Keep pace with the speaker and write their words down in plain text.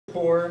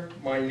for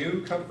my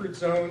new comfort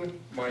zone,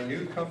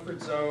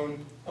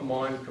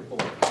 Aman Kapur.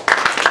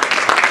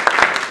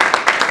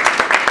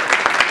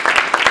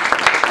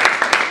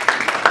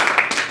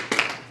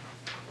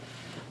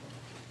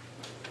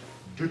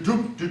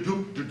 Da-dum,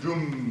 da-dum,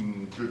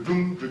 da-dum,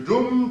 da-dum,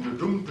 da-dum,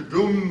 da-dum,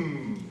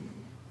 da-dum.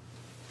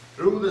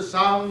 Through the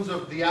sounds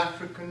of the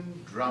African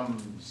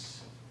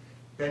drums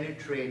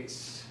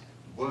penetrates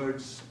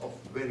words of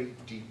very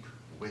deep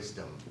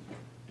wisdom.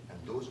 And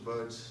those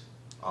words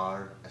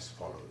are as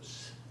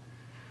follows.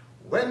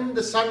 When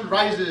the sun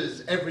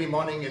rises every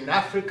morning in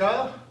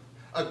Africa,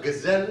 a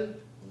gazelle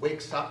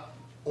wakes up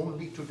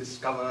only to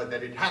discover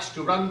that it has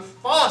to run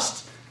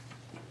fast,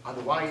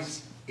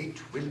 otherwise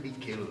it will be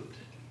killed.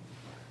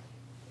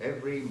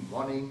 Every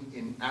morning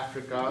in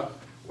Africa,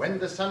 when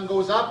the sun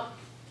goes up,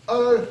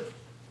 a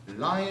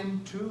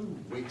lion too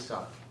wakes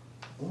up,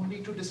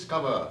 only to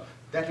discover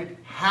that it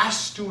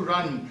has to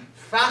run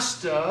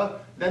faster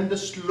than the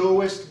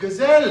slowest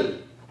gazelle,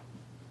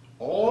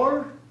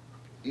 or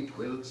it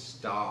will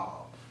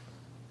starve.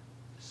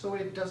 So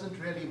it doesn't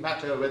really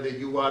matter whether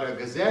you are a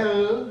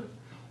gazelle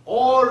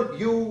or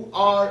you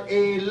are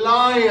a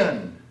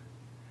lion.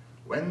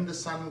 When the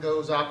sun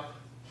goes up,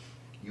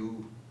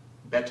 you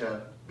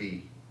better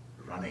be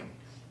running.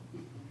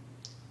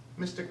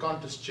 Mr.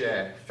 Contest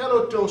Chair,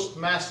 fellow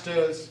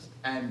Toastmasters,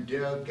 and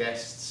dear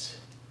guests,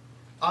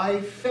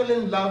 I fell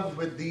in love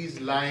with these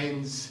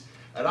lines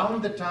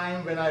around the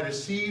time when I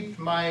received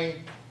my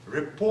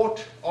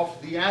report of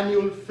the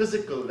annual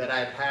physical that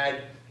I'd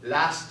had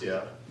last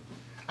year.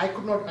 I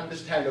could not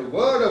understand a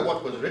word of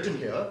what was written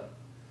here,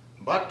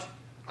 but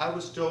I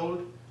was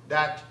told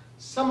that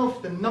some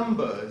of the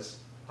numbers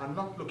are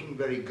not looking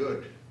very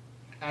good,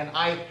 and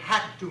I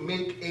had to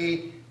make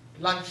a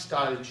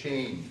lifestyle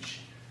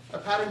change.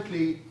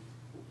 Apparently,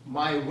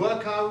 my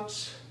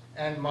workouts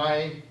and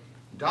my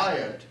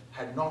diet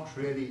had not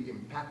really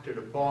impacted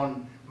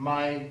upon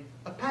my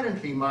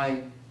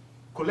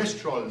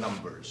cholesterol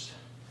numbers.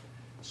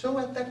 So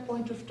at that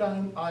point of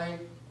time, I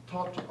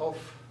thought of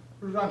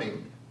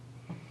running.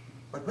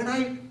 But when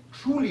I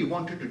truly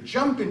wanted to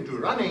jump into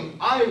running,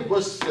 I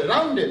was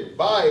surrounded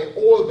by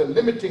all the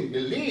limiting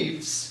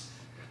beliefs,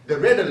 the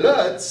red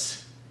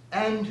alerts,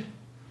 and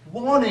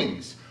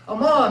warnings.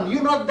 Aman,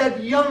 you're not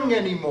that young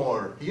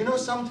anymore. You know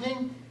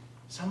something?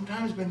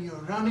 Sometimes when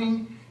you're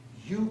running,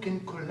 you can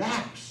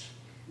collapse.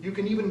 You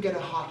can even get a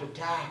heart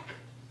attack.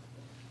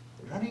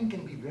 Running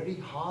can be very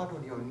hard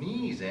on your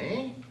knees,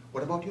 eh?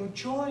 What about your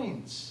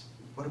joints?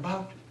 What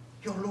about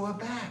your lower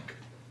back?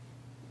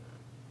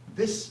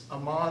 This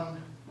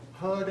Aman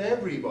heard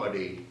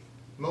everybody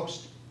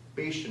most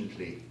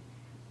patiently,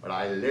 but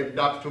I lived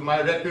up to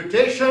my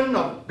reputation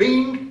of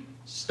being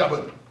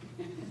stubborn.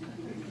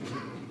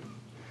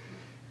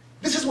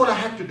 This is what I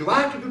had to do.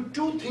 I had to do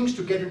two things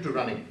to get into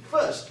running.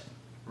 First,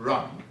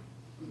 run.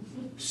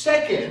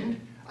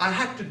 Second, I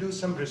had to do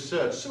some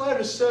research. So I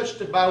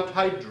researched about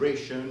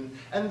hydration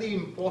and the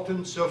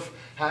importance of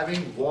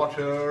having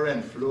water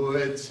and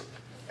fluids.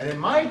 And in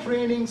my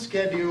training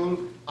schedule,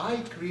 I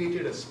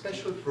created a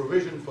special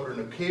provision for an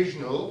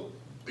occasional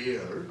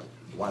beer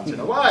once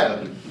in a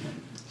while.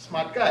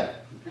 Smart guy.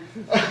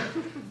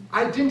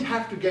 I didn't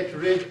have to get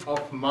rid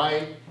of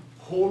my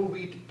whole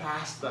wheat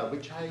pasta,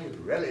 which I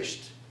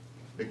relished,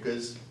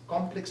 because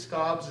complex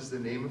carbs is the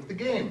name of the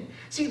game.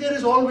 See, there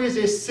is always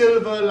a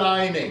silver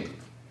lining.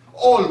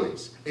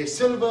 Always a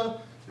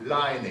silver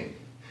lining.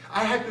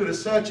 I had to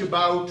research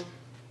about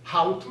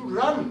how to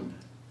run,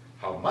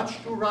 how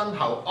much to run,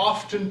 how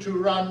often to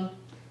run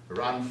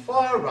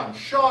far, run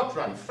short,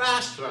 run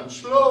fast, run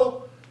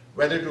slow,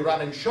 whether to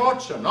run in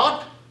shorts or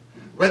not,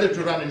 whether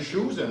to run in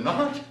shoes or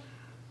not.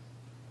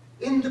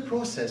 In the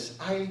process,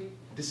 I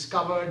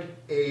discovered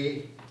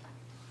a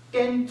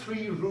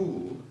 10-3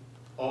 rule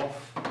of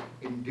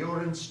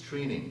endurance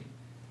training.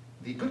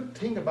 The good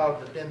thing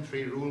about the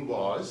 10-3 rule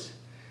was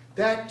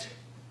that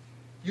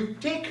you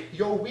take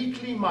your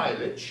weekly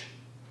mileage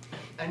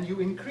and you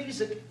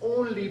increase it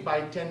only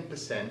by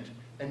 10%,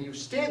 and you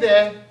stay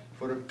there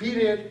for a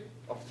period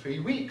of 3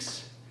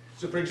 weeks.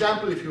 So for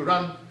example, if you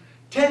run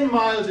 10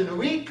 miles in a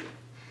week,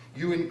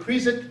 you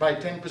increase it by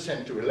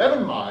 10% to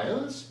 11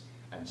 miles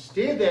and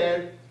stay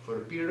there for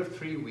a period of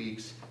 3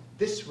 weeks.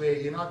 This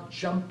way you're not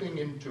jumping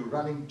into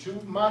running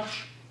too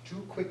much,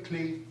 too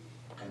quickly,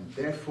 and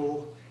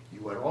therefore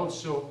you are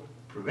also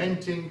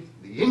preventing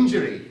the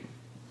injury.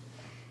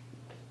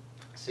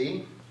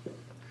 See,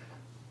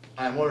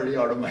 I'm already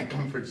out of my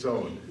comfort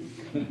zone.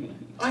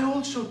 I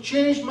also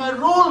changed my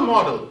role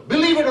model,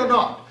 believe it or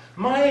not.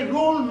 My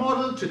role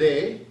model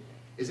today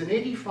is an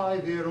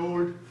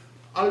 85-year-old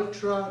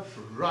ultra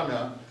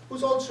runner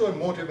who's also a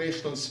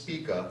motivational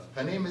speaker.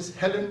 Her name is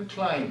Helen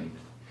Klein.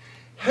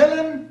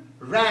 Helen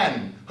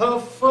ran her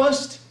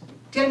first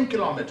 10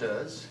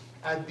 kilometers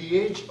at the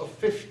age of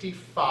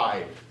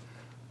 55,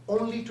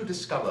 only to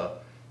discover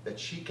that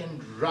she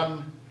can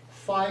run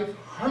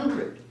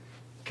 500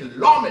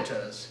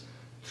 kilometers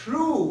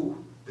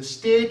through the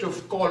state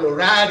of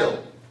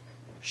Colorado.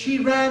 She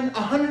ran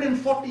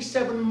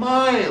 147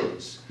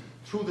 miles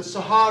through the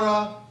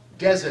Sahara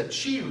desert.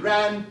 She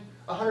ran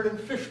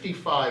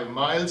 155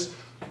 miles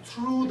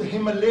through the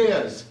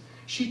Himalayas.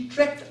 She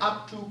trekked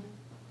up to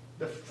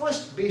the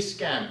first base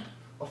camp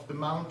of the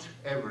Mount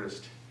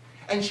Everest.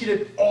 And she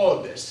did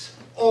all this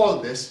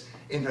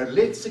in her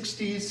late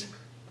 60s,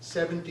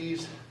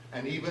 70s,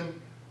 and even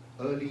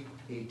early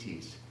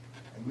 80s.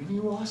 And when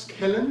you ask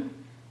Helen,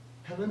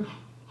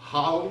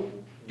 how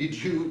did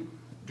you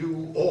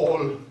do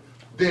all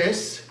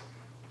this?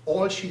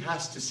 All she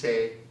has to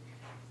say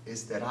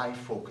is that I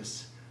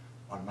focus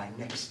on my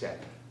next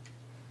step,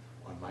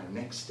 on my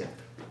next step,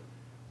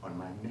 on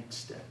my next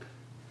step.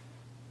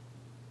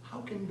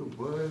 How can the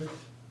world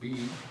be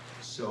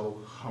so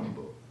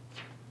humble?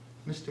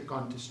 Mr.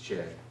 Contest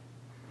Chair,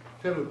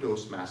 fellow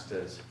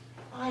Toastmasters,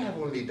 I have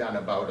only done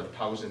about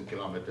 1,000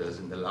 kilometers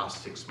in the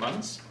last 6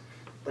 months,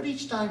 but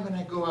each time when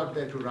I go out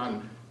there to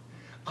run,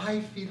 I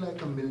feel like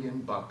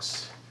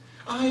 $1,000,000.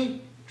 I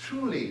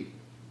truly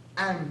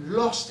am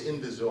lost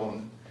in the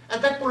zone.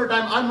 At that point in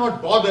time, I'm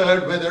not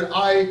bothered whether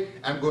I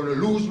am going to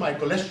lose my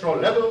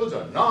cholesterol levels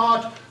or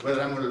not,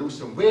 whether I'm going to lose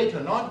some weight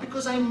or not,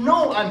 because I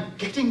know I'm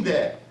getting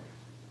there.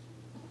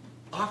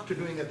 After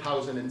doing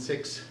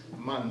 1,006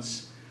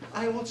 months,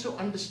 I also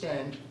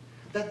understand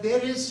that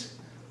there is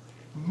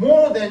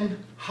more than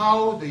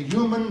how the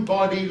human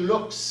body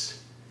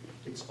looks.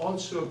 It's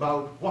also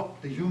about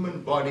what the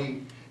human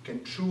body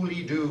can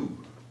truly do.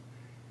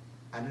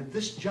 And at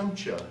this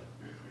juncture,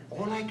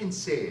 all I can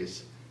say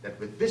is that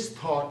with this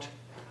thought,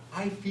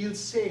 I feel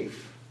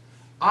safe.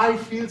 I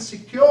feel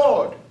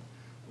secured.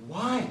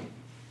 Why?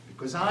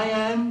 Because I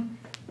am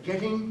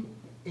getting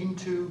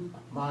into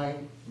my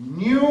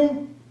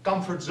new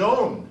comfort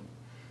zone.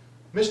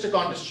 Mr.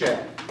 Contest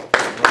Chair.